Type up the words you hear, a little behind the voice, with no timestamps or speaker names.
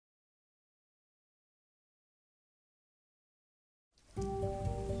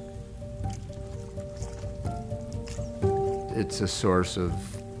It's a source of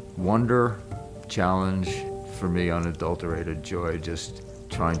wonder, challenge, for me unadulterated joy, just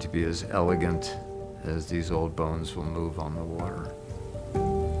trying to be as elegant as these old bones will move on the water.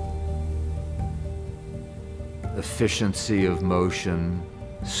 Efficiency of motion,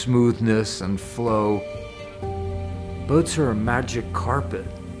 smoothness and flow. Boats are a magic carpet.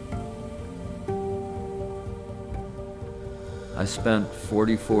 I spent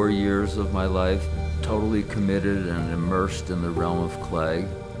 44 years of my life totally committed and immersed in the realm of clay.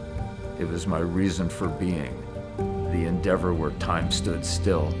 It was my reason for being, the endeavor where time stood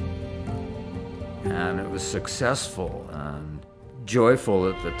still. And it was successful and joyful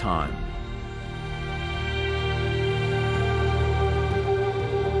at the time.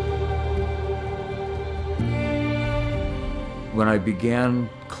 When I began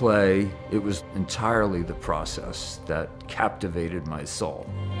clay, it was entirely the process that captivated my soul.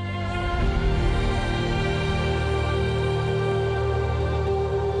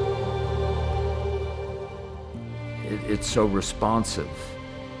 It's so responsive.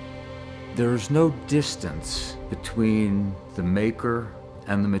 There's no distance between the maker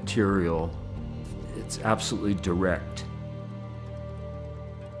and the material. It's absolutely direct.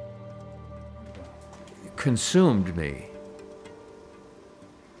 It consumed me.